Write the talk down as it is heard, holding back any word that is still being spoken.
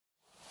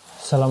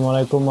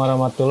Assalamualaikum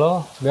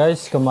warahmatullahi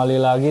guys,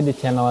 kembali lagi di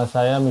channel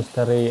saya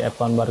Misteri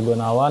Evan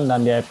Bargunawan,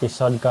 dan di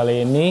episode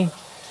kali ini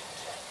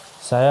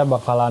saya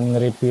bakalan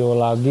nge-review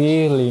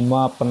lagi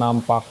 5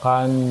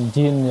 penampakan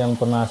jin yang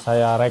pernah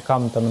saya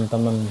rekam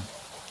teman-teman.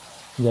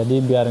 Jadi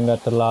biar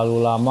nggak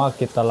terlalu lama,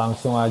 kita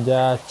langsung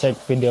aja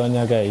cek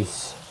videonya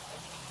guys.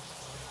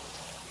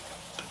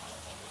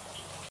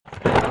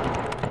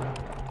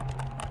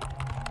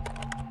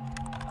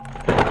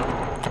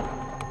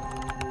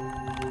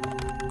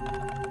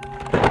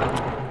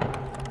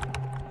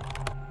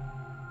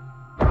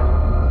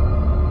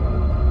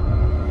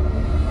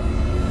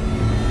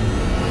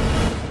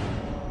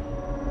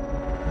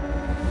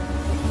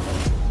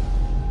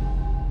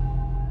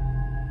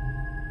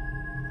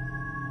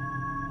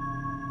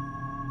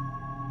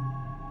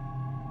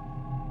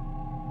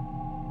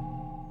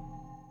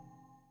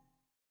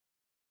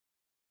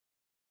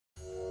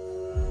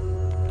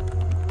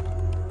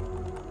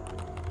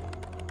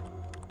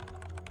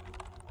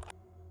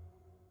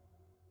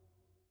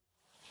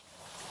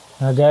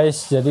 Nah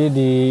guys, jadi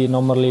di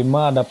nomor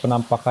 5 ada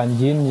penampakan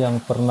jin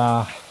yang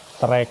pernah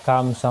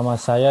terekam sama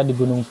saya di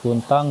Gunung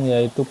Puntang,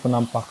 yaitu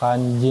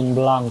penampakan jin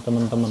belang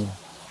teman-teman.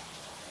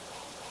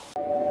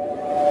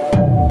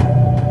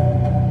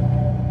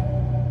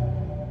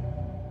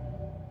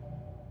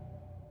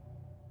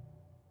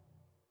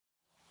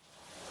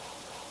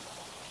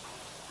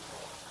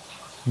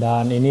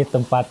 Dan ini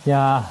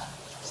tempatnya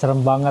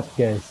serem banget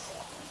guys.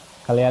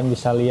 Kalian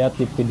bisa lihat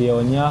di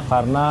videonya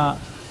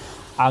karena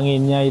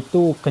anginnya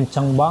itu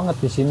kencang banget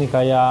di sini,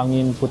 kayak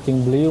angin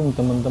puting beliung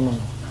teman-teman.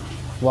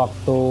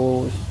 Waktu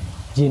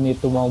jin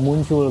itu mau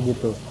muncul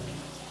gitu.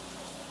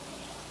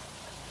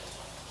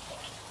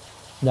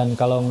 Dan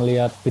kalau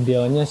ngelihat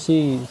videonya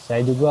sih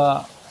saya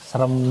juga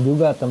serem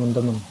juga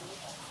teman-teman.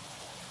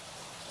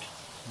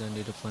 Dan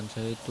di depan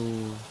saya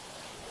itu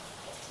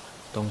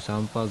tong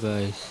sampah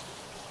guys.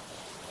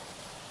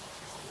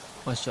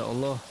 Masya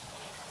Allah.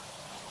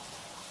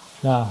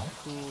 Nah,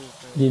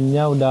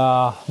 jinnya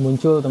udah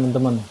muncul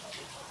teman-teman.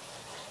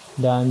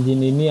 Dan jin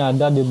ini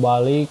ada di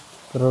balik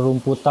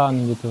rerumputan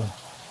gitu.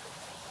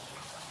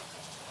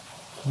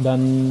 Dan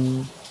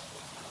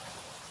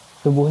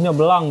tubuhnya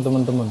belang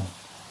teman-teman.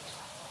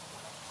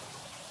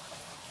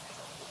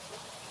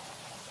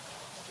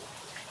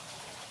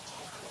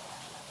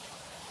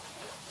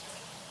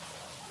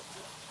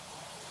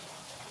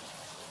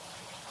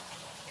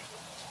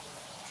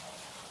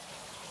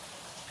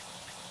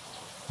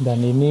 Dan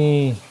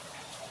ini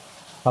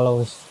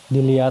kalau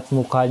dilihat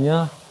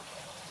mukanya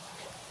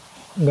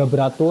nggak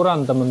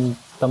beraturan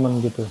temen-temen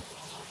gitu,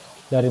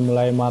 dari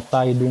mulai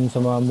mata, hidung,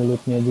 sama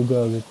mulutnya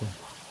juga gitu.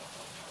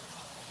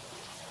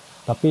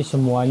 Tapi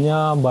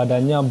semuanya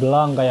badannya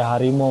belang kayak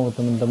harimau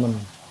temen-temen.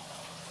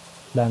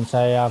 Dan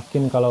saya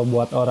yakin kalau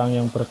buat orang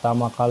yang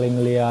pertama kali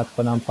ngelihat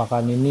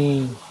penampakan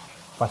ini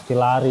pasti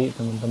lari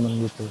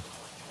temen-temen gitu.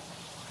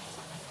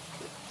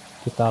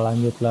 Kita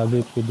lanjut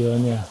lagi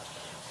videonya.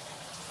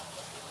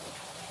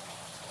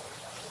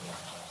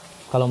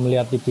 Kalau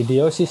melihat di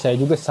video sih saya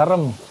juga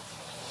serem.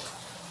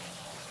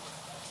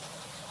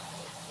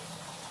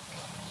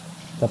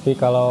 Tapi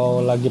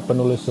kalau lagi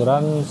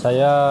penelusuran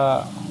saya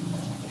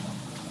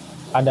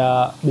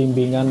ada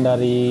bimbingan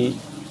dari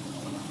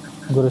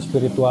guru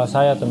spiritual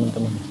saya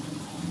teman-teman.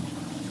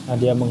 Nah,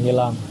 dia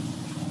menghilang.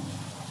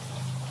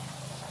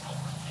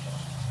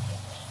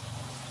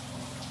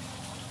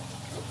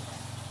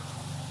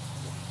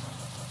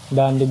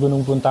 Dan di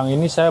Gunung Puntang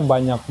ini saya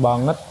banyak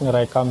banget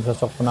ngerekam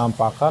sosok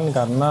penampakan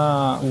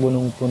karena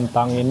Gunung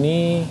Puntang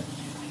ini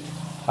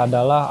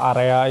adalah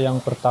area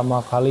yang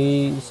pertama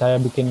kali saya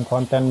bikin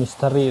konten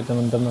misteri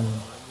teman-teman.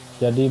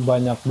 Jadi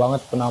banyak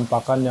banget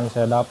penampakan yang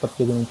saya dapat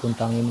di Gunung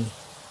Puntang ini.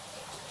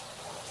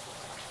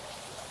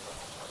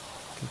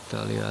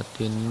 Kita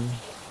liatin.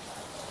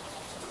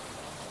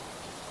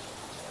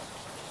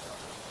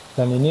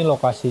 Dan ini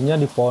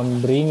lokasinya di pohon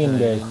beringin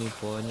guys. Ini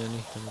pohonnya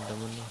nih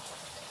teman-teman nih.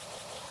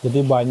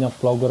 Jadi banyak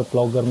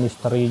vlogger-vlogger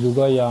misteri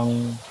juga yang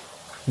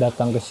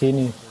datang ke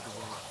sini.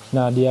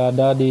 Nah, dia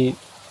ada di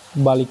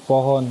balik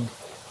pohon.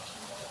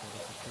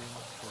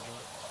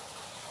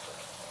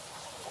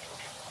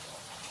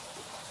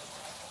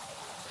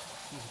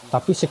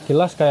 Tapi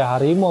sekilas kayak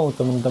harimau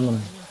teman-teman.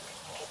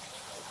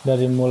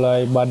 Dari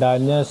mulai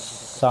badannya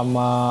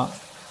sama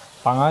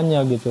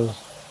tangannya gitu.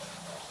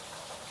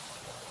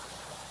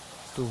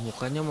 Tuh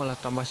mukanya malah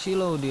tambah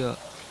silau dia.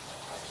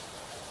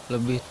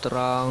 Lebih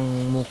terang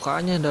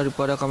mukanya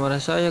daripada kamera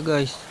saya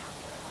guys.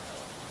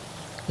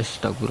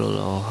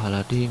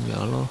 Astagfirullahaladzim, ya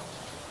Allah.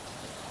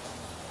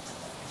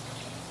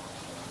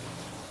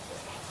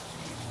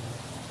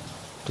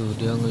 Tuh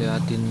dia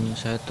ngeliatin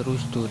saya terus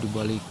tuh di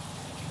balik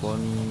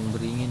pohon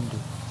beringin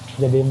tuh.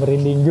 Jadi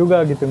merinding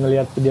juga gitu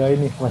ngelihat video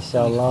ini,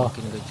 Masya Allah.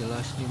 Makin gak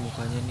jelas nih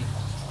mukanya nih.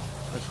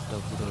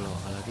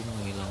 Astagfirullahaladzim,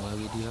 menghilang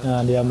lagi dia.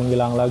 Nah, dia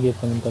menghilang lagi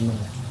teman-teman.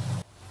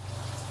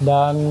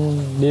 Dan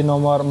di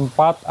nomor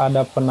 4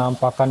 ada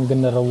penampakan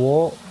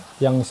genderuwo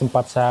yang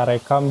sempat saya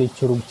rekam di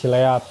Curug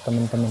Cileat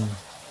teman-teman,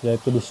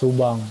 yaitu di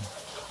Subang.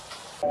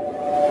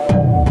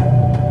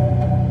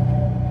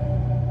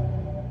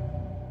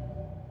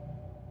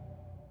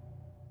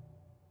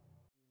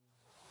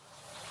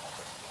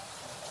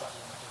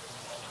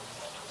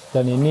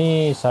 Dan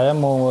ini saya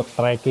mau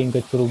trekking ke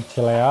Curug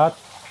Cileat.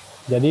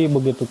 Jadi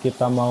begitu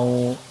kita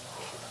mau,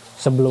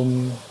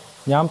 sebelum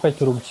nyampe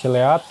Curug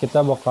Cileat,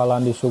 kita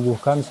bakalan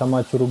disuguhkan sama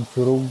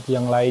curug-curug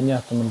yang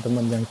lainnya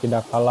teman-teman, yang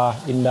tidak kalah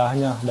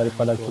indahnya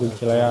daripada Curug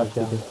Cileat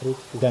gitu.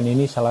 Dan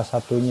ini salah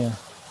satunya.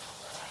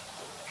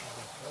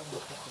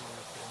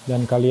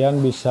 Dan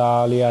kalian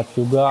bisa lihat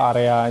juga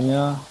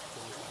areanya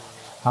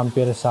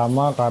hampir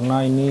sama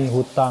karena ini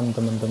hutan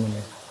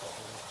teman-teman.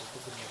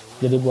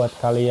 Jadi buat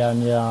kalian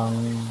yang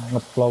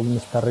ngevlog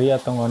misteri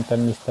atau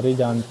konten misteri,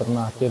 jangan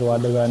pernah tiru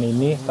adegan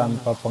ini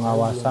tanpa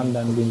pengawasan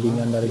dan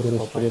bimbingan dari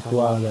guru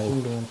spiritual, guys.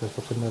 Dengan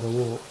sosok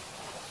genderuwo.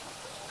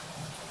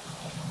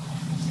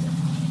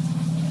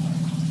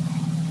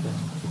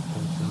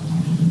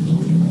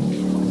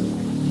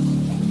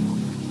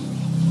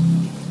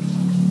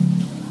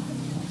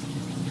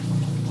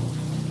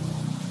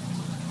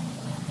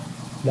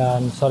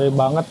 Dan sorry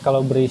banget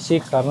kalau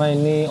berisik karena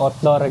ini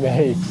outdoor,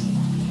 guys.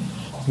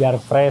 Biar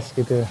fresh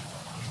gitu.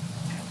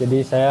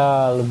 Jadi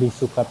saya lebih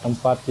suka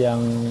tempat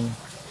yang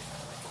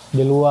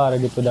di luar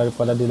gitu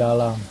daripada di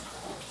dalam.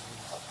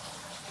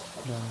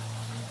 Dan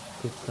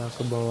kita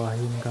ke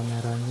bawahin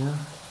kameranya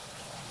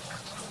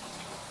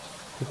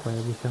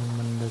supaya bisa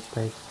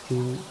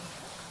mendeteksi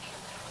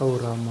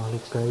aura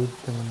makhluk gaib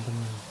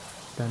teman-teman.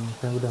 Dan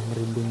saya udah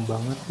merinding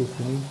banget di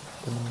sini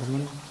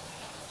teman-teman.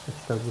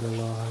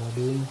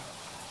 Astagfirullahaladzim.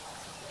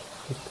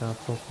 Kita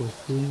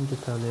fokusin,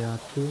 kita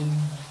liatin.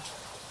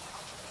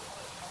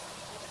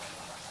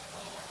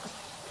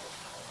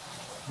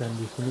 Dan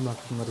di sini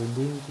makin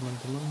merinding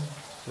teman-teman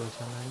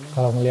suasananya.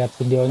 Kalau melihat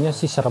videonya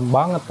sih serem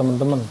banget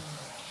teman-teman,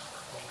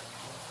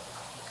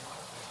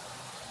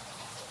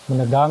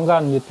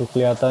 menegangkan gitu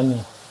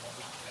kelihatannya.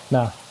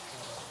 Nah,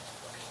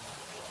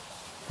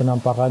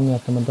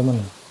 penampakannya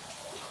teman-teman,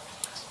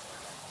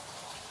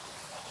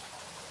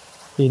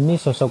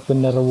 ini sosok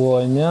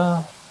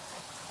genderuwonya,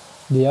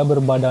 dia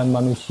berbadan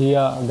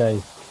manusia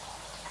guys.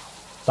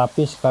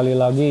 Tapi sekali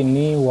lagi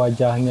ini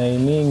wajahnya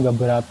ini nggak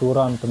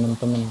beraturan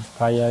teman-teman,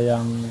 kayak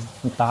yang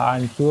entah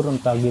hancur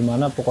entah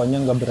gimana, pokoknya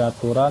nggak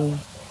beraturan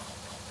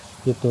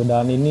gitu.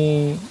 Dan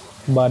ini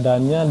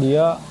badannya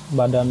dia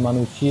badan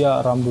manusia,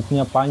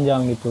 rambutnya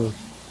panjang gitu.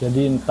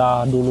 Jadi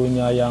entah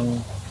dulunya yang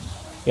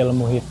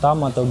ilmu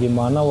hitam atau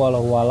gimana,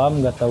 walau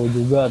alam nggak tahu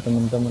juga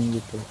teman-teman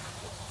gitu.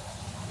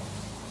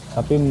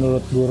 Tapi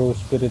menurut guru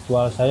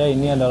spiritual saya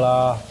ini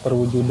adalah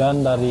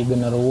perwujudan dari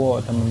genderuwo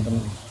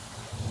teman-teman.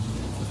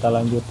 Kita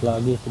lanjut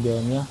lagi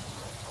videonya.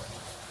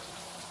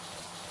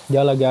 Dia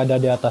lagi ada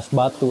di atas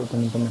batu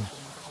teman-teman.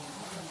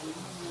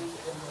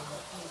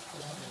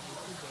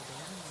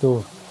 Tuh,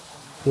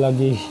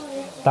 lagi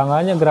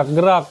tangannya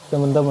gerak-gerak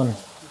teman-teman.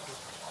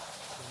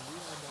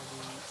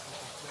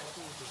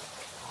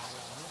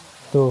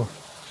 Tuh,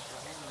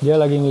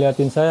 dia lagi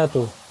ngeliatin saya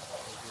tuh.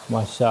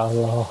 Masya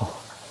Allah.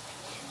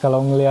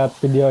 Kalau ngeliat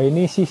video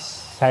ini sih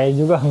saya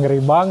juga ngeri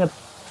banget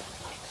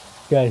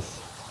guys.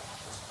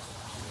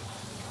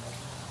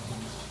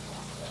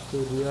 Itu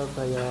dia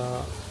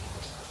kayak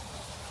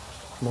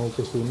mau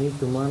ke sini,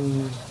 cuman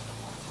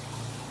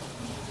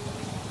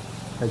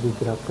lagi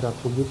gerak-gerak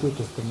begitu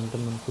tuh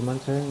teman-teman. Cuman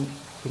saya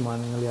cuman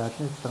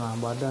ngelihatnya setengah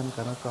badan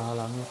karena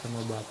kehalangnya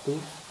sama batu.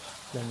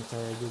 Dan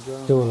saya juga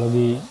tuh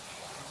lagi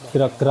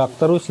gerak-gerak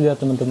terus dia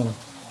teman-teman.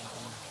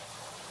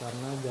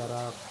 Karena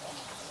jarak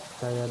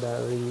saya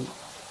dari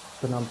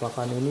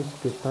penampakan ini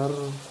sekitar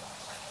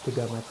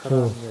 3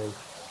 meteran guys.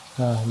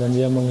 Nah, dan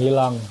dia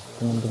menghilang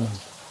teman-teman.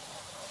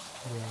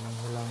 Dia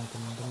menghilang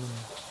teman-teman.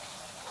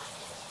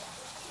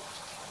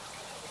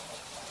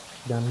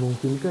 Dan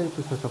mungkinkah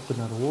itu sosok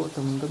genderuwo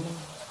teman-teman?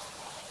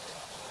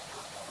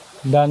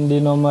 Dan di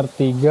nomor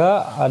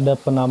 3 ada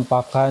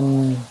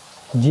penampakan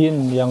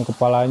jin yang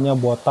kepalanya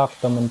botak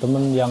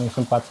teman-teman, yang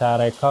sempat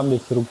saya rekam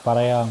di Curug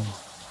Pareang.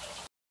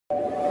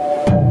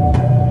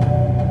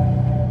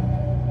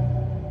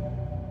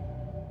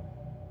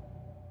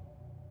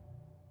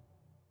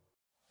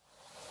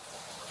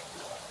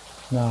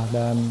 Nah,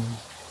 dan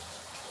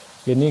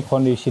ini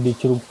kondisi di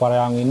Curug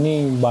Pareang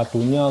ini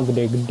batunya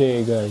gede-gede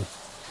guys.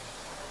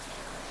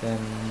 Dan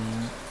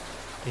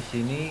di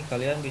sini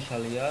kalian bisa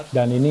lihat.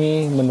 Dan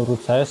ini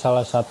menurut saya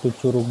salah satu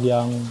curug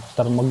yang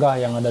termegah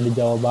yang ada di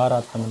Jawa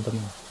Barat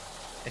teman-teman.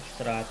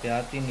 Ekstra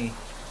hati-hati nih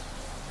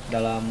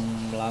dalam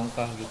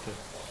langkah gitu.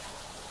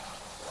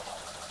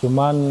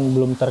 Cuman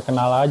belum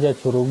terkenal aja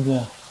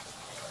curugnya.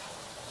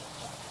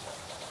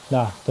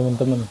 Nah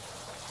teman-teman,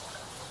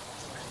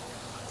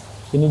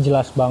 ini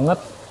jelas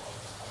banget.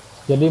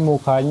 Jadi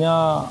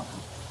mukanya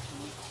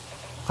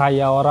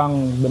kayak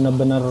orang,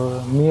 bener-bener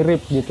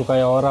mirip gitu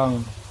kayak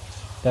orang.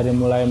 Dari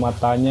mulai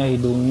matanya,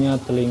 hidungnya,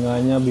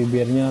 telinganya,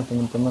 bibirnya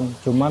teman-teman.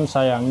 Cuman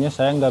sayangnya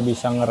saya nggak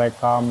bisa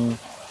ngerekam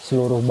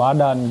seluruh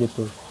badan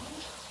gitu.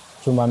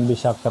 Cuman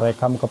bisa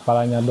kerekam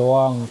kepalanya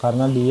doang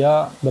karena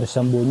dia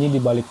bersembunyi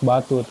di balik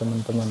batu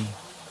teman-teman.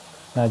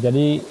 Nah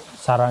jadi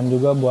saran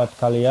juga buat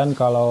kalian,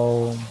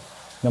 kalau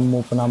nemu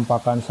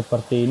penampakan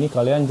seperti ini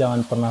kalian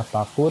jangan pernah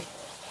takut.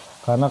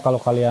 Karena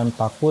kalau kalian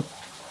takut,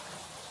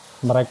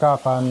 mereka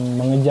akan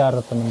mengejar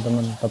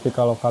teman-teman. Tapi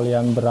kalau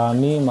kalian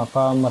berani,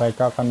 maka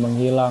mereka akan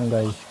menghilang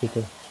guys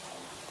gitu.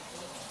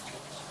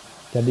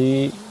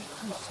 Jadi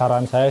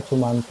saran saya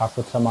cuma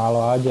takut sama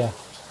Allah aja.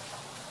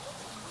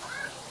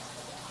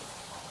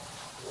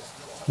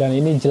 Dan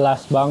ini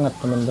jelas banget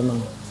teman-teman.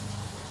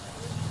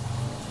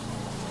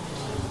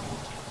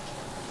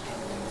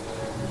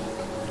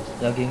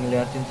 Lagi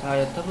ngeliatin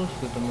saya terus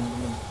tuh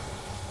teman-teman.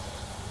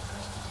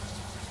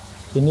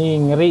 Ini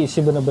ngeri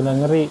sih, bener-bener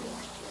ngeri.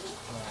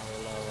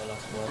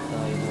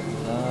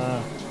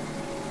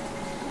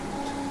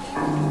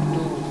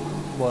 Itu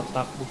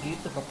botak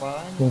begitu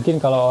kepalanya. Mungkin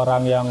kalau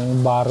orang yang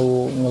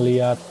baru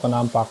ngelihat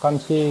penampakan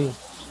sih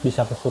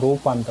bisa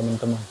kesurupan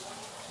teman-teman.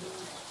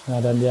 Nah,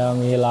 dan dia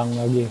ngilang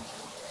lagi.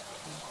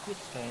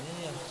 Kayaknya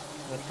ya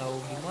nggak tahu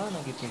gimana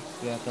gitu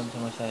kelihatan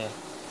sama saya.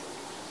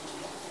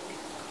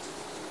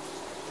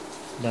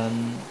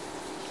 Dan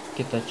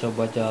kita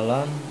coba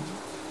jalan.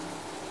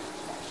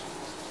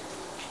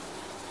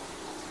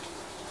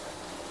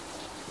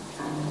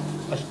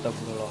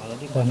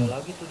 Astagfirullahaladzim, ada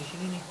lagi tuh di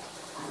sini nih.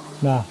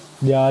 Nah,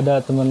 dia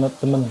ada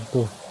teman-teman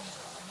tuh.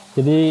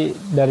 Jadi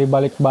dari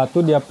balik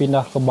batu dia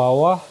pindah ke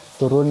bawah,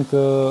 turun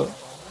ke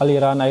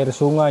aliran air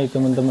sungai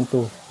teman-teman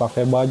tuh,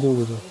 pakai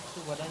baju gitu.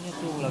 Itu badannya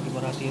tuh lagi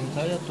merhatiin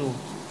saya tuh.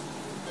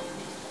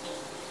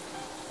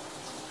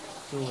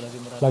 Tuh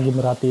Lagi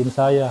merhatiin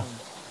saya.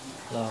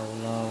 La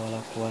haula wala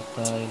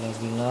quwata illa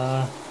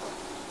billah.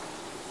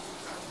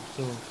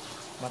 Tuh,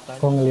 matanya.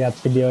 Kok ngelihat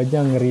videonya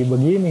ngeri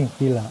begini,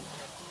 gila.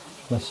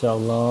 Masya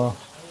Allah.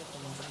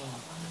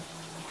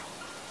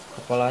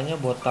 Kepalanya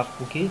botak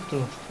begitu.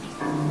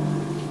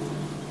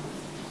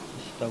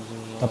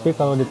 Astagfirullah. Tapi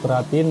kalau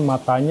diperhatiin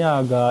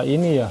matanya agak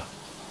ini ya,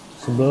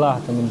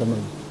 sebelah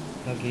teman-teman.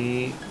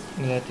 Lagi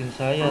ngeliatin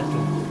saya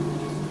tuh.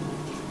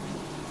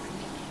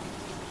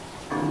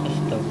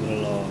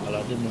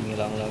 Astagfirullahaladzim,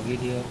 menghilang lagi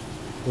dia.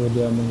 Tuh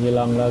dia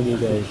menghilang lagi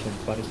guys.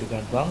 Sumpah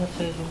deg-degan banget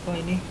saya, sumpah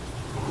ini.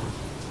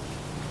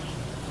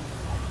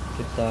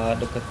 Kita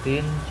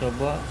deketin,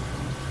 coba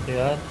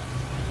lihat.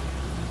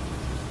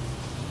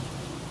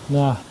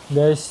 Nah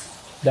guys,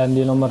 dan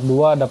di nomor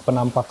 2 ada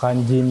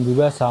penampakan jin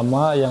juga,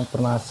 sama yang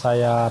pernah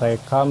saya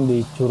rekam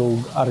di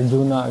Curug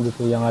Arjuna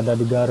gitu, yang ada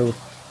di Garut.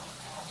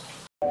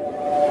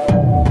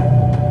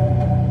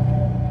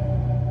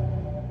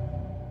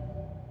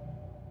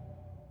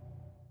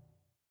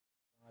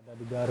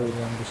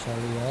 Yang bisa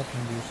lihat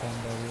hembusan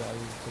dari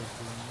air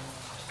terjun.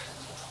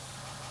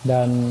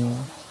 Dan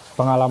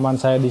pengalaman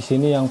saya di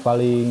sini yang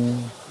paling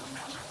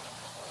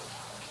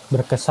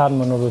berkesan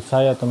menurut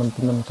saya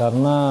teman-teman,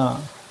 karena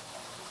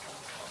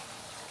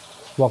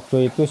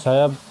waktu itu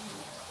saya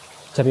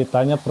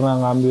ceritanya pernah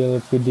ngambil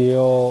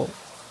video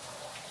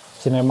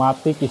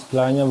sinematik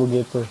istilahnya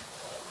begitu,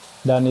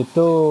 dan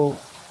itu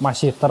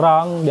masih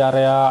terang di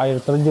area air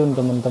terjun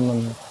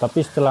teman-teman.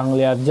 Tapi setelah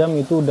ngeliat jam,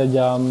 itu udah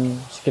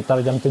sekitar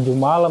jam 7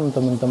 malam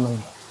teman-teman.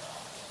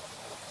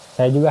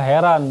 Saya juga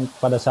heran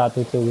pada saat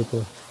itu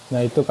gitu.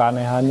 Nah, itu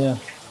keanehannya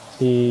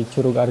di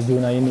Curug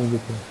Arjuna ini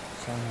gitu.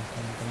 Sana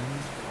teman-teman,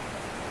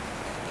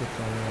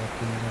 kita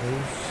lihatin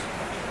terus.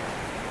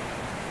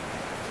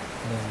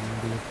 Dan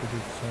di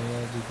hidup saya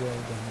juga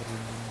udah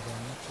merinding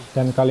banget.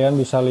 Dan kalian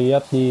bisa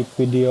lihat di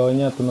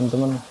videonya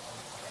teman-teman,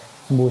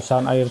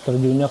 hembusan air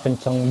terjunnya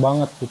kenceng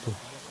banget gitu.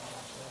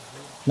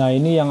 Nah,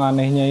 ini yang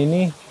anehnya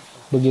ini,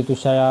 begitu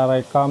saya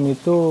rekam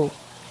itu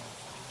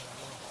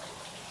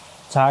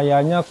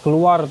cahayanya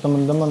keluar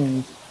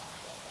teman-teman,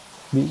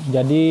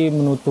 jadi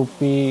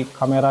menutupi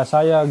kamera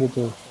saya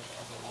gitu,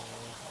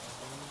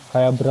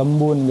 kayak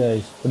berembun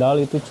guys,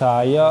 padahal itu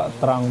cahaya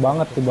terang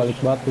banget di balik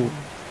batu.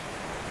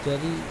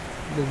 Jadi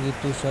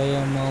begitu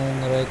saya mau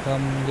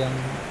ngerekam yang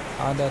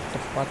ada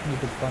tepat di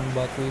depan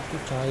batu itu,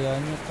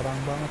 cahayanya terang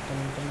banget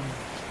teman-teman,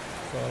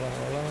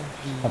 seolah-olah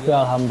tapi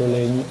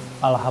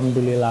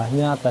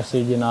alhamdulillahnya atas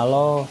izin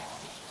Allah,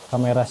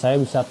 kamera saya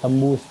bisa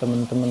tembus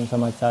teman-teman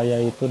sama cahaya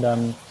itu,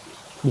 dan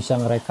bisa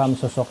ngerekam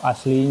sosok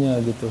aslinya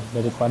gitu,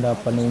 daripada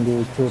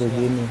penunggu curug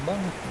gini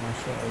banget.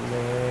 Masya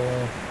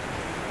Allah,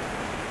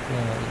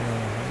 ya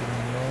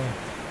Allah.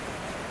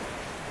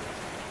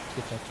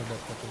 Kita coba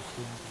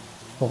putusin.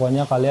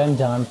 Pokoknya kalian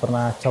jangan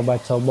pernah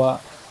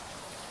coba-coba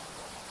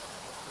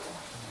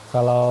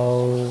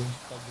kalau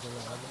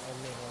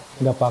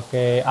nggak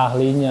pakai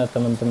ahlinya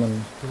teman-teman.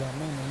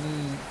 Ini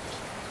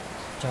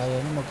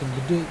cahayanya makin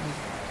gede,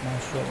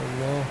 Masya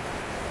Allah.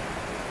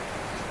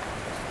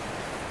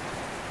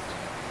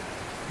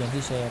 Jadi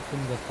saya pun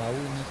nggak tahu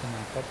ini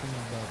kenapa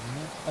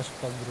penyebabnya.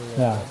 Astagfirullah.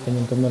 Ya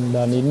teman-teman,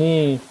 dan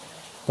ini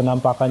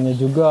penampakannya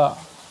juga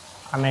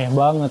aneh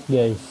banget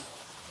guys,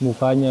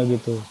 mukanya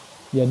gitu.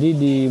 Jadi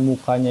di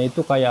mukanya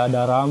itu kayak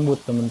ada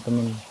rambut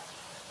teman-teman,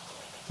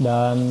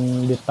 dan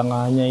di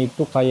tengahnya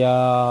itu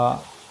kayak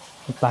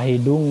entah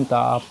hidung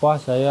entah apa,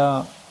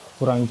 saya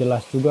kurang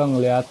jelas juga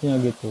ngelihatnya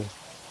gitu,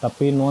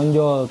 tapi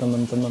nonjol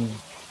teman-teman.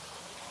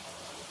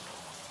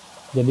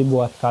 Jadi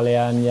buat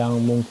kalian yang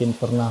mungkin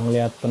pernah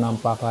melihat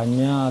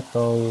penampakannya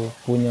atau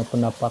punya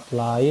pendapat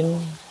lain,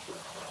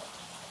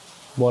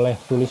 boleh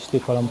tulis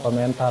di kolom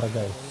komentar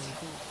guys.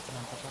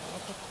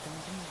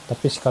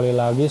 Tapi sekali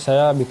lagi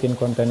saya bikin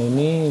konten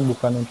ini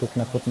bukan untuk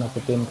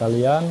nakut-nakutin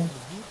kalian,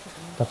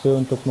 tapi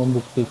untuk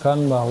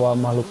membuktikan bahwa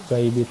makhluk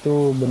gaib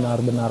itu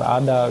benar-benar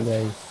ada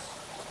guys,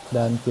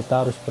 dan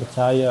kita harus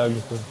percaya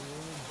gitu.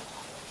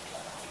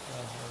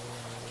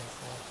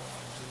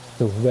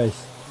 Tuh guys,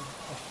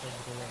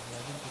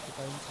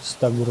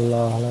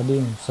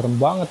 astagfirullahaladzim, serem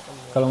banget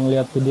kalau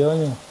ngelihat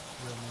videonya.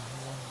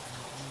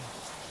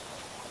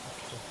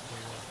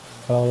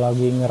 Kalau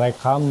lagi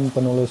ngerekam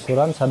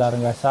penelusuran sadar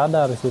nggak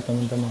sadar sih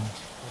teman-teman.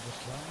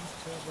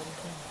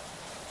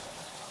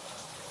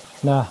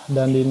 Nah,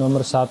 dan di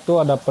nomor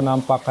 1 ada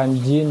penampakan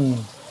jin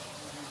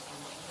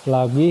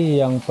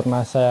lagi yang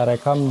pernah saya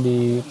rekam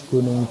di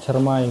Gunung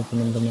Cermai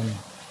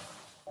teman-teman.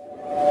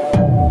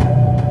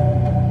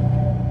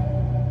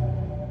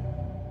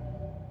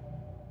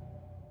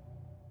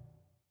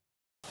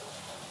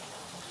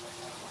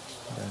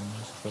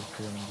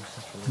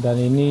 Dan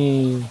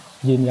ini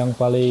jin yang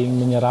paling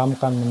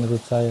menyeramkan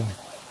menurut saya,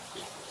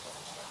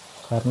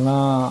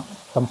 karena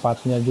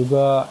tempatnya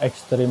juga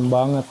ekstrim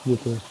banget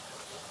gitu,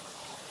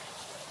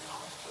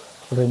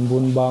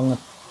 rimbun banget.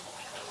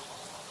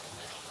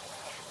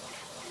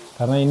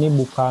 Karena ini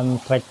bukan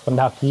trek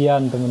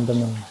pendakian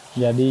teman-teman,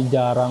 jadi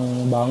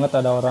jarang banget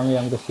ada orang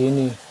yang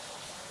kesini.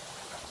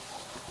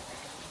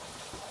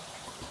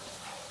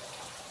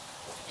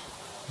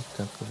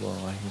 Kita ke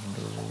bawahin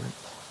dulu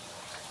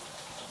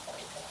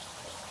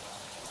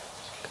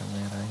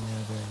kameranya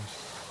guys,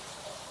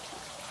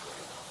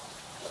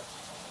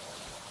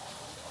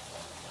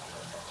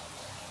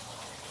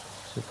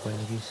 supaya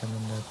bisa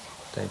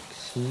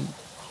mendeteksi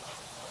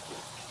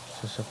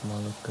sosok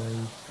makhluk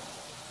gaib.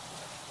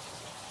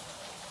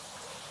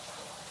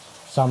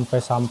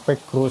 Sampai-sampai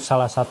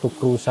salah satu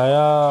kru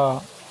saya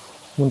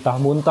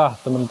muntah-muntah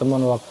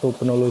teman-teman waktu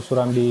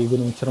penelusuran di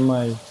Gunung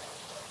Cermai.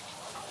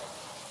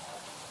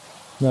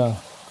 Nah,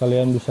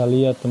 kalian bisa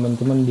lihat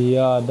teman-teman,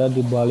 dia ada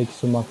di balik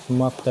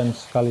semak-semak, dan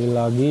sekali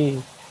lagi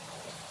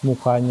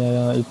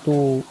mukanya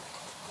itu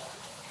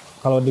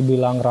kalau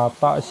dibilang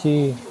rata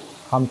sih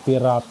hampir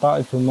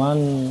rata, cuman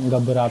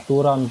nggak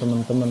beraturan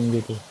teman-teman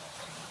gitu.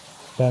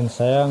 Dan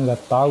saya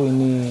nggak tahu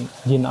ini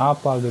jin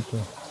apa gitu.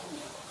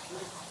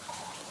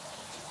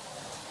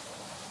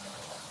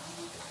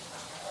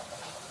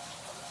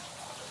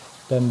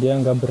 Dan dia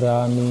nggak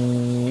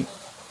berani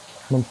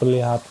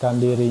memperlihatkan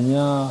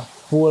dirinya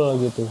full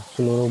gitu,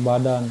 seluruh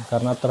badan,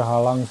 karena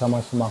terhalang sama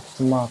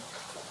semak-semak.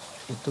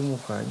 Itu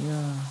mukanya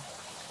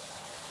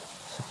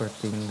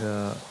seperti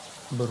nggak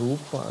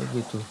berupa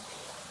gitu,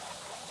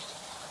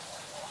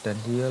 dan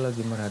dia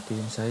lagi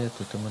merhatiin saya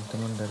tuh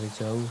teman-teman dari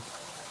jauh.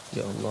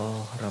 Ya Allah,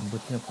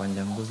 rambutnya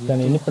panjang begitu.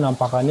 Dan ini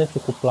penampakannya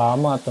cukup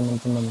lama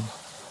teman-teman.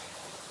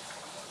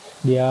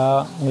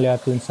 Dia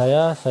ngeliatin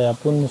saya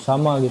pun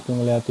sama gitu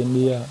ngeliatin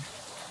dia.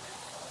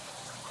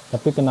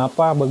 Tapi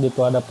kenapa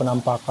begitu ada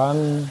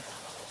penampakan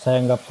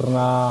saya nggak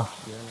pernah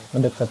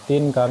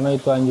mendeketin, karena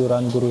itu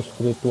anjuran guru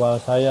spiritual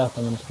saya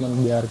teman-teman,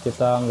 biar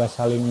kita nggak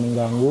saling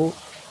mengganggu,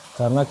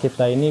 karena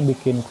kita ini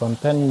bikin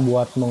konten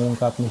buat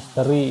mengungkap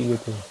misteri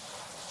gitu.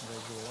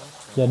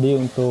 Jadi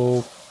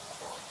untuk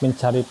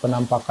mencari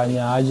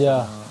penampakannya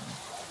aja.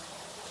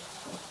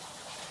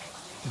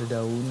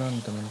 Dedaunan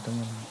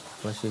teman-teman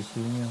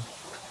posisinya,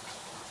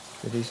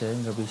 jadi saya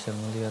nggak bisa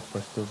melihat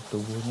postur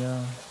tubuhnya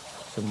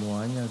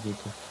semuanya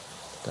gitu,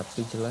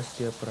 tapi jelas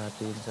dia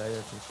perhatiin saya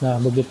tuh. Nah,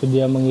 begitu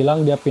dia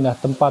menghilang, dia pindah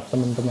tempat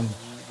teman-teman,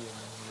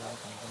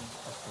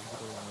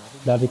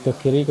 dari ke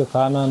kiri ke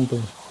kanan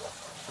tuh.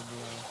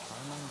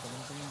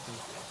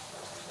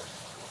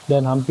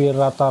 Dan hampir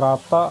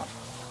rata-rata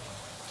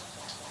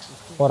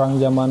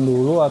orang zaman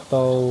dulu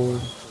atau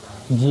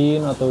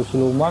jin atau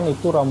siluman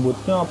itu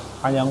rambutnya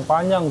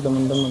panjang-panjang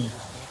teman-teman,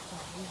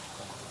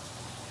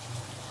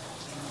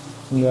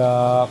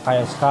 nggak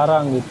kayak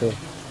sekarang gitu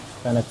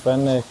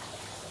pendek-pendek.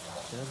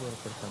 Saya baru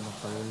pertama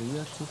kali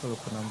lihat sih kalau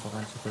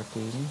penampakan seperti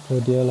ini.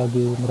 Tuh dia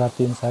lagi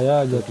merhatiin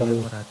saya aja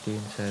terus.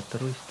 Merhatiin saya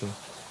terus tuh.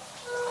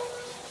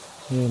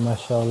 Nih,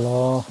 masya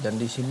Allah. Dan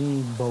di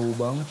sini bau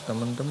banget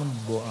teman-teman,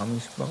 bau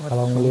amis banget.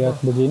 Kalau ngelihat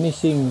begini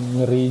sih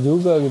ngeri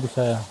juga gitu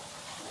saya.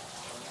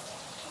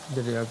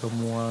 Jadi agak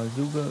mual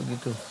juga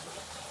gitu.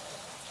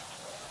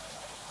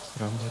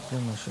 Rambutnya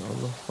masya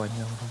Allah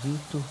panjang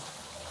begitu.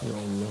 Ya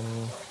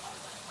Allah.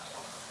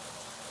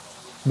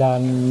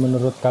 Dan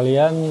menurut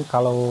kalian,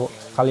 kalau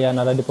kalian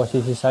ada di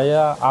posisi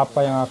saya,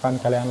 apa yang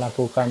akan kalian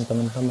lakukan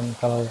teman-teman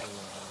kalau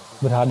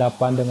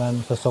berhadapan dengan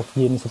sosok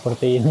jin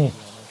seperti ini?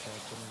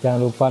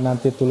 Jangan lupa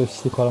nanti tulis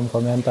di kolom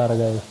komentar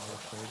guys.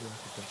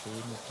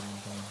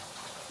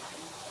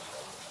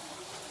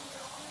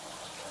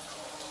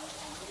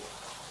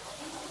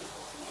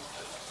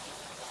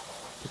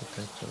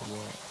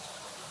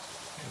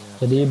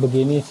 Jadi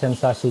begini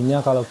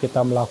sensasinya kalau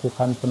kita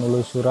melakukan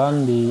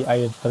penelusuran di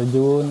air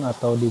terjun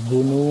atau di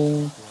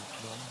gunung,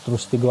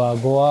 terus di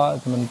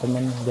goa-goa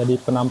teman-teman. Jadi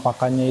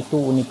penampakannya itu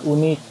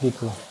unik-unik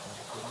gitu,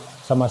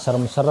 sama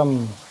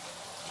serem-serem.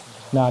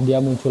 Nah, dia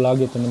muncul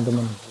lagi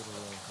teman-teman,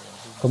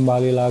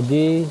 kembali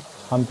lagi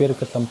hampir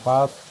ke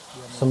tempat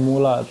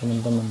semula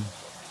teman-teman.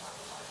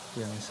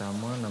 yang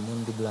sama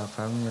namun di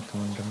belakangnya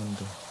teman-teman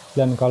tuh.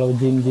 Dan kalau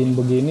jin-jin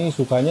begini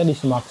sukanya di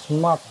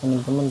semak-semak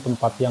teman-teman,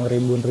 tempat yang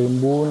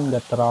rimbun-rimbun,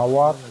 gak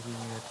terawat. Lagi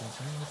ngeliatin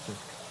saya tuh.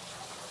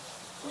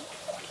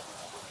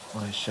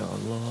 Masya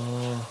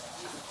Allah,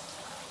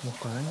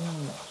 mukanya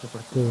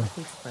seperti Tuh,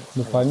 itu.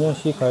 mukanya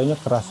sih kayaknya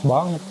keras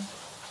banget.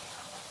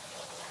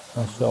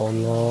 Masya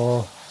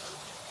Allah.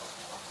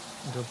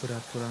 Udah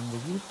beraturan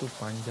begitu,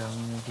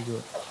 panjangnya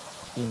juga.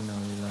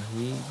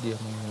 Innalillahi, dia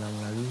menghilang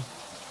lagi.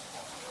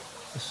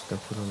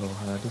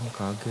 Astagfirullahaladzim,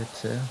 kaget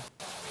saya.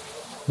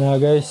 Nah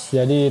guys,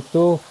 jadi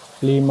itu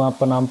 5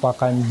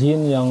 penampakan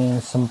jin yang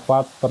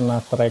sempat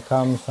pernah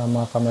terekam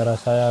sama kamera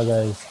saya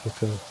guys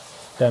gitu.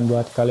 Dan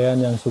buat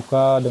kalian yang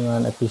suka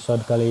dengan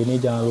episode kali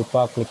ini, jangan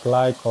lupa klik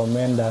like,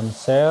 komen, dan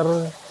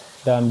share.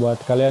 Dan buat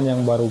kalian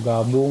yang baru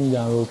gabung,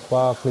 jangan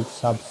lupa klik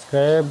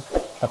subscribe,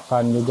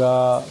 tekan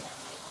juga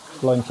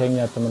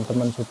loncengnya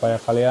teman-teman, supaya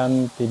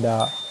kalian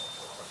tidak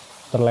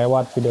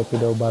terlewat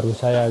video-video baru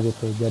saya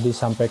gitu. Jadi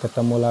sampai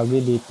ketemu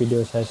lagi di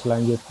video saya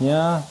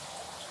selanjutnya.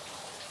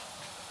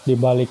 Di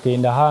balik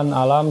keindahan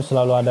alam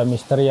selalu ada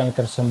misteri yang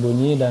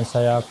tersembunyi, dan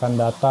saya akan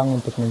datang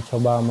untuk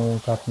mencoba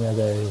mengungkapnya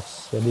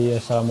guys. Jadi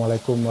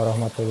assalamualaikum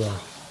warahmatullahi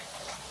wabarakatuh.